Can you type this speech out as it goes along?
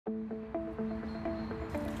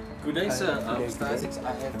Good day, sir. Upstairs,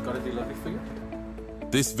 I have got a delivery for you.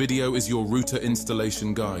 This video is your router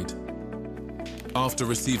installation guide. After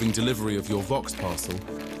receiving delivery of your Vox parcel,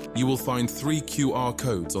 you will find 3 QR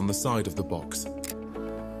codes on the side of the box.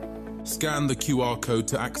 Scan the QR code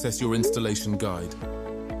to access your installation guide.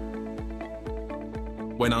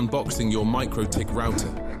 When unboxing your MikroTik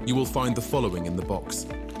router, you will find the following in the box: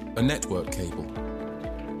 a network cable,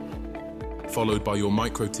 followed by your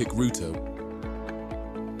MikroTik router.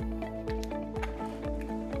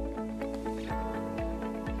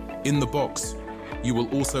 In the box, you will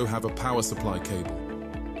also have a power supply cable,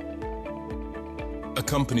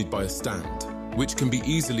 accompanied by a stand, which can be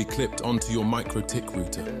easily clipped onto your MikroTik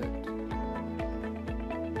router.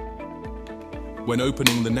 When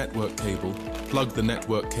opening the network cable, plug the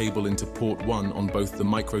network cable into port 1 on both the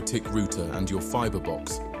MikroTik router and your Fibre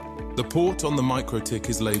box. The port on the MikroTik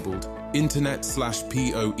is labeled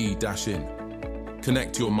Internet/PoE-in.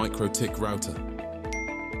 Connect your MikroTik router.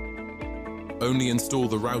 Only install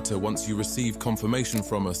the router once you receive confirmation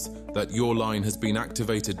from us that your line has been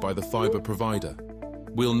activated by the Fibre provider.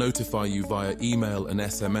 We'll notify you via email and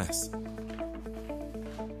SMS.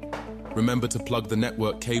 Remember to plug the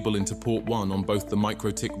network cable into port 1 on both the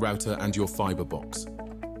MikroTik router and your Fibre box.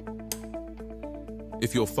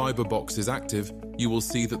 If your Fibre box is active, you will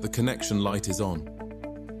see that the connection light is on.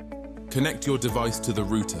 Connect your device to the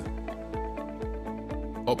router.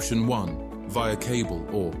 Option 1, via cable,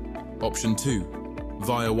 or Option 2,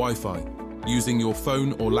 via Wi-Fi, using your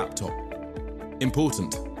phone or laptop.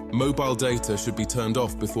 Important, mobile data should be turned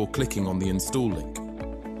off before clicking on the install link.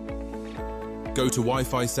 Go to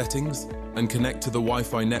Wi-Fi settings and connect to the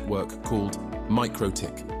Wi-Fi network called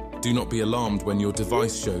MikroTik. Do not be alarmed when your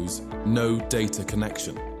device shows no data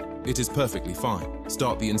connection. It is perfectly fine.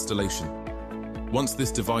 Start the installation. Once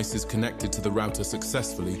this device is connected to the router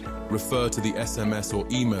successfully, refer to the SMS or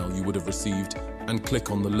email you would have received and click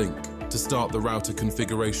on the link to start the router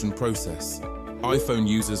configuration process. iPhone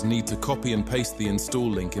users need to copy and paste the install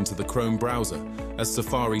link into the Chrome browser, as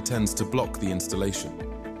Safari tends to block the installation.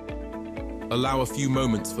 Allow a few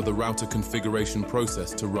moments for the router configuration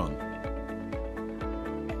process to run.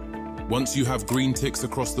 Once you have green ticks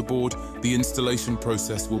across the board, the installation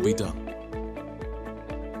process will be done.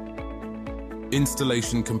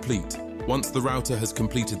 Installation complete. Once the router has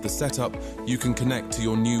completed the setup, you can connect to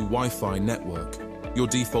your new Wi-Fi network. Your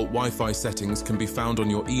default Wi-Fi settings can be found on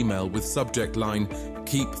your email with subject line,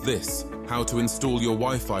 "Keep this, how to install your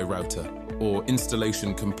Wi-Fi router," or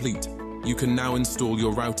 "Installation complete." You can now install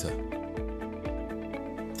your router.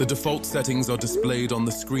 The default settings are displayed on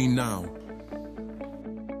the screen now.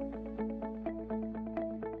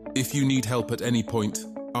 If you need help at any point,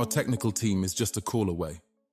 our technical team is just a call away.